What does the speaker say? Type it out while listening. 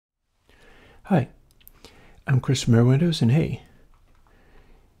Hi, I'm Chris from Airwindows, and hey,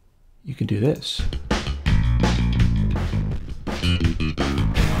 you can do this.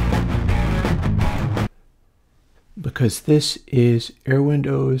 Because this is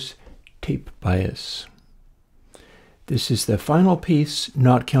Airwindows TapeBias. This is the final piece,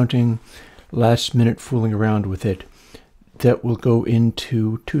 not counting last minute fooling around with it, that will go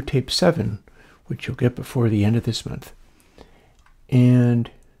into ToTape 7, which you'll get before the end of this month. And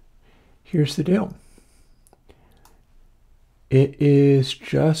here's the deal. It is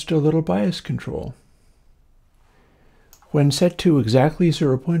just a little bias control. When set to exactly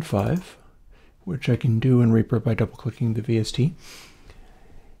 0.5, which I can do in Reaper by double-clicking the VST,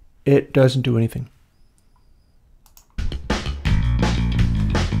 it doesn't do anything.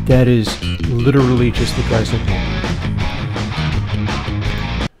 That is literally just the dry signal.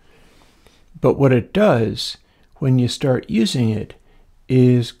 But what it does when you start using it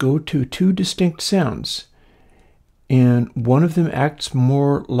is go to two distinct sounds, and one of them acts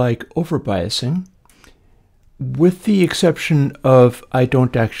more like overbiasing, with the exception of I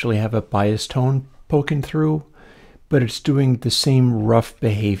don't actually have a bias tone poking through, but it's doing the same rough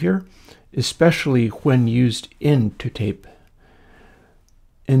behavior, especially when used in ToTape.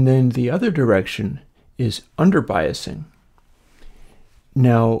 And then the other direction is underbiasing.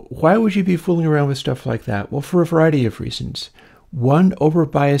 Now, why would you be fooling around with stuff like that? Well, for a variety of reasons. One,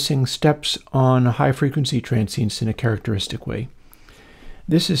 overbiasing steps on high-frequency transients in a characteristic way.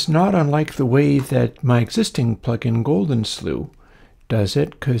 This is not unlike the way that my existing plugin Golden Slew does it,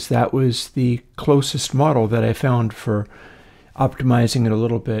 because that was the closest model that I found for optimizing it a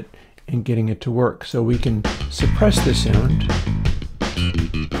little bit and getting it to work. So we can suppress the sound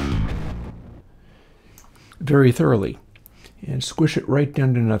very thoroughly and squish it right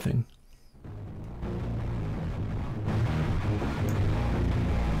down to nothing.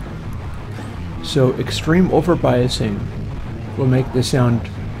 So extreme overbiasing will make the sound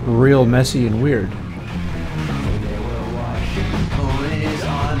real messy and weird.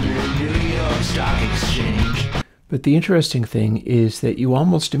 But the interesting thing is that you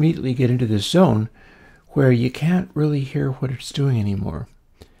almost immediately get into this zone where you can't really hear what it's doing anymore.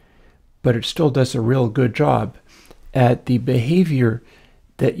 But it still does a real good job at the behavior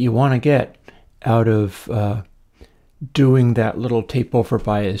that you want to get out of doing that little tape over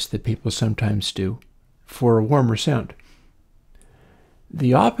bias that people sometimes do for a warmer sound.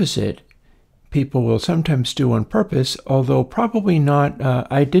 The opposite people will sometimes do on purpose, although probably not.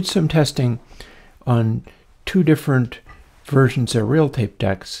 I did some testing on two different versions of real tape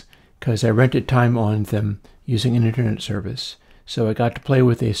decks because I rented time on them using an internet service. So I got to play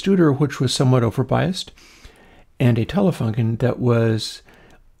with a Studer, which was somewhat overbiased, and a Telefunken that was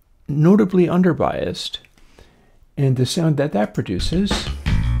notably underbiased. And the sound that that produces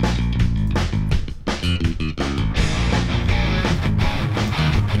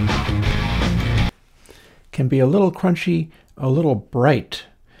can be a little crunchy, a little bright.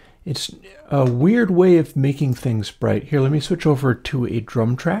 It's a weird way of making things bright. Here, let me switch over to a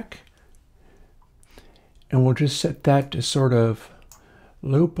drum track. And we'll just set that to sort of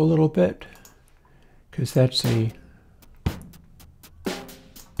loop a little bit, because that's a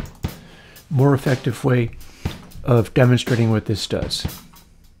more effective way of demonstrating what this does.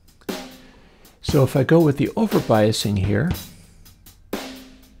 So if I go with the overbiasing here,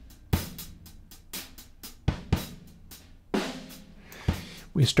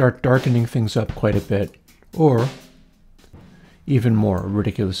 we start darkening things up quite a bit, or even more, a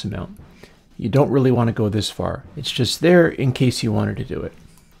ridiculous amount. You don't really want to go this far. It's just there in case you wanted to do it.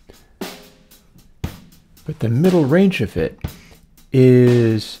 But the middle range of it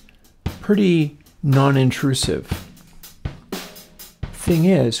is pretty non-intrusive. Thing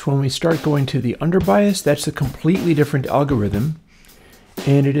is, when we start going to the underbias, that's a completely different algorithm,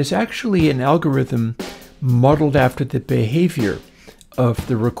 and it is actually an algorithm modeled after the behavior of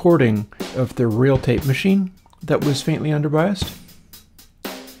the recording of the real tape machine that was faintly underbiased.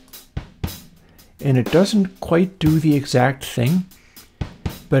 And it doesn't quite do the exact thing,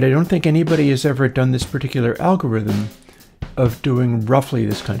 but I don't think anybody has ever done this particular algorithm of doing roughly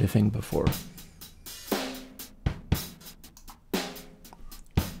this kind of thing before.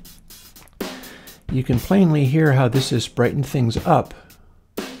 You can plainly hear how this has brightened things up,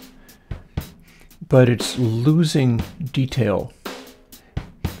 but it's losing detail.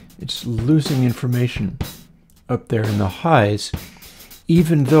 It's losing information up there in the highs,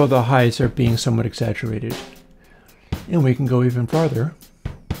 even though the highs are being somewhat exaggerated. And we can go even farther.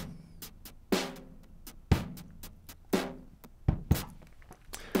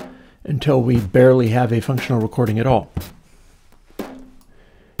 Until we barely have a functional recording at all.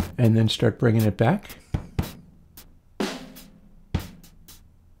 and then start bringing it back.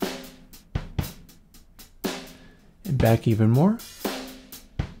 And back even more.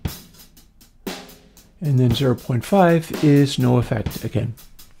 And then 0.5 is no effect again.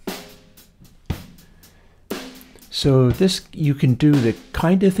 So this, you can do the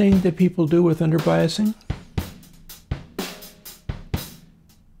kind of thing that people do with underbiasing.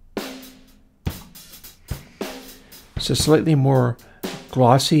 It's a slightly more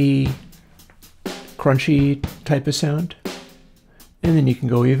glossy, crunchy type of sound. And then you can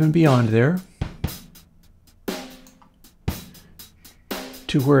go even beyond there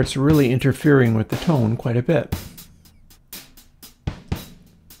to where it's really interfering with the tone quite a bit.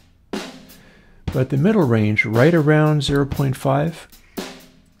 But the middle range, right around 0.5,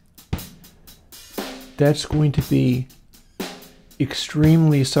 that's going to be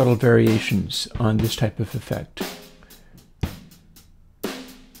extremely subtle variations on this type of effect.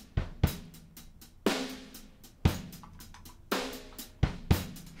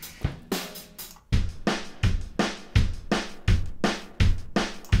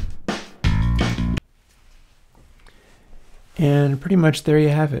 And pretty much there you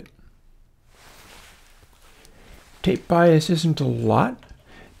have it. TapeBias isn't a lot,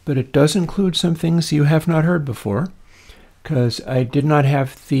 but it does include some things you have not heard before, because I did not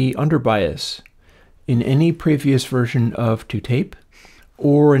have the underbias in any previous version of ToTape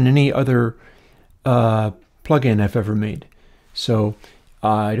or in any other plugin I've ever made. So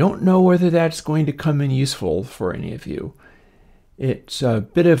I don't know whether that's going to come in useful for any of you. It's a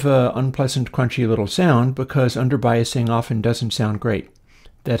bit of an unpleasant, crunchy little sound because underbiasing often doesn't sound great.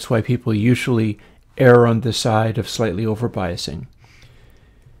 That's why people usually err on the side of slightly overbiasing.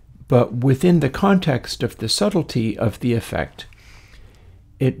 But within the context of the subtlety of the effect,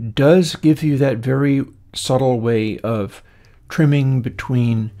 it does give you that very subtle way of trimming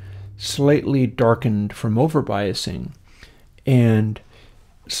between slightly darkened from overbiasing and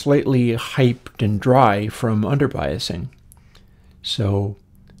slightly hyped and dry from underbiasing. So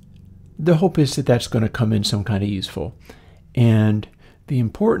the hope is that that's going to come in some kind of useful. And the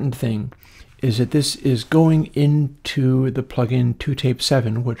important thing is that this is going into the plugin ToTape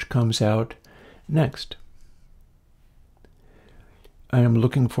 7, which comes out next. I am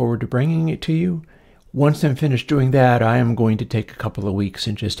looking forward to bringing it to you. Once I'm finished doing that, I am going to take a couple of weeks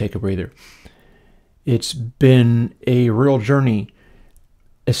and just take a breather. It's been a real journey,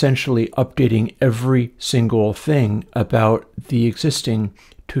 essentially updating every single thing about the existing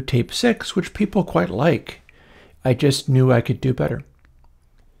ToTape 6, which people quite like. I just knew I could do better.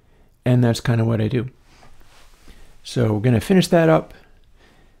 And that's kind of what I do. So we're going to finish that up,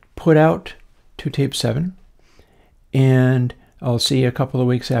 put out ToTape 7, and I'll see you a couple of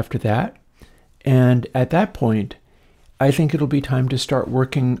weeks after that. And at that point, I think it'll be time to start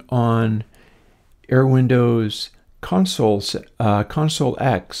working on Airwindows Console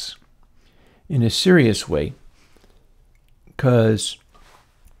X in a serious way, because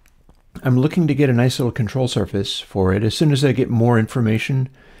I'm looking to get a nice little control surface for it. As soon as I get more information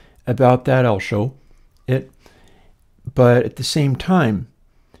about that, I'll show it. But at the same time,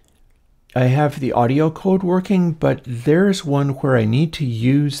 I have the audio code working, but there's one where I need to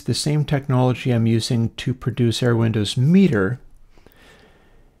use the same technology I'm using to produce Airwindows meter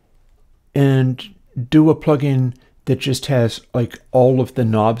and do a plugin that just has like all of the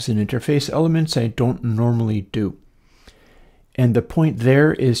knobs and interface elements I don't normally do. And the point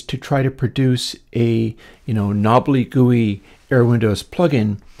there is to try to produce a, knobbly gooey Airwindows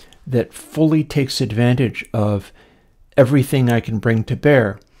plugin that fully takes advantage of everything I can bring to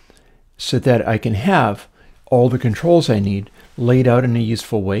bear so that I can have all the controls I need laid out in a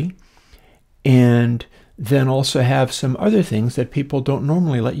useful way, and then also have some other things that people don't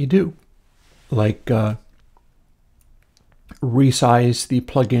normally let you do, like resize the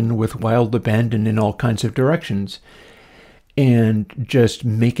plugin with wild abandon in all kinds of directions and just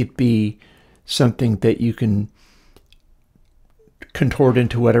make it be something that you can contort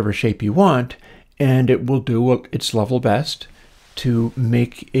into whatever shape you want, and it will do its level best to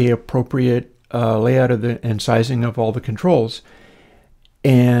make a appropriate layout of and sizing of all the controls.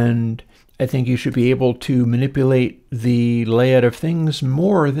 And I think you should be able to manipulate the layout of things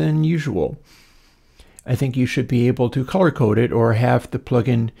more than usual. I think you should be able to color code it or have the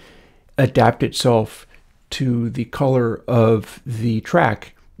plugin adapt itself to the color of the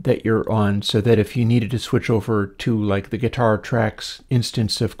track that you're on, so that if you needed to switch over to like the guitar tracks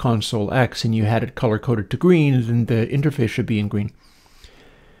instance of Console X and you had it color coded to green, then the interface should be in green.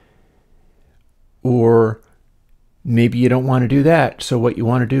 Or maybe you don't want to do that, so what you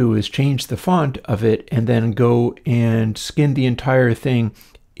want to do is change the font of it and then go and skin the entire thing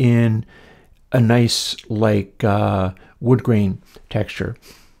in a nice, like, wood grain texture.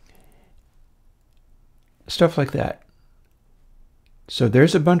 Stuff like that. So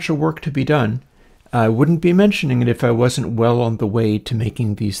there's a bunch of work to be done. I wouldn't be mentioning it if I wasn't well on the way to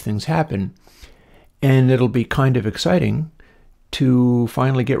making these things happen. And it'll be kind of exciting to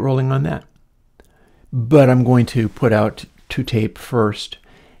finally get rolling on that. But I'm going to put out ToTape first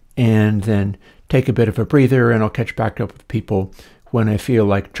and then take a bit of a breather, and I'll catch back up with people when I feel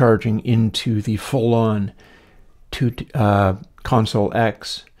like charging into the full-on Console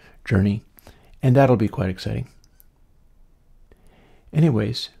X journey. And that'll be quite exciting.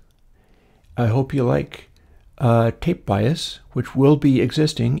 Anyways, I hope you like TapeBias, which will be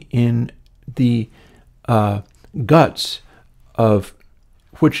existing in the guts of,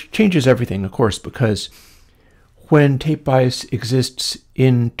 which changes everything, of course, because when TapeBias exists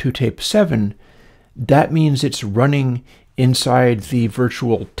in ToTape 7, that means it's running inside the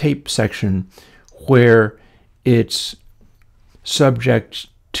virtual tape section where it's subject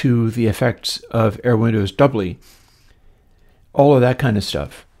to the effects of Airwindows doubly. All of that kind of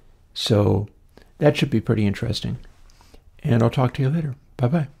stuff. So that should be pretty interesting. And I'll talk to you later.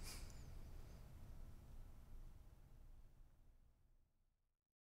 Bye-bye.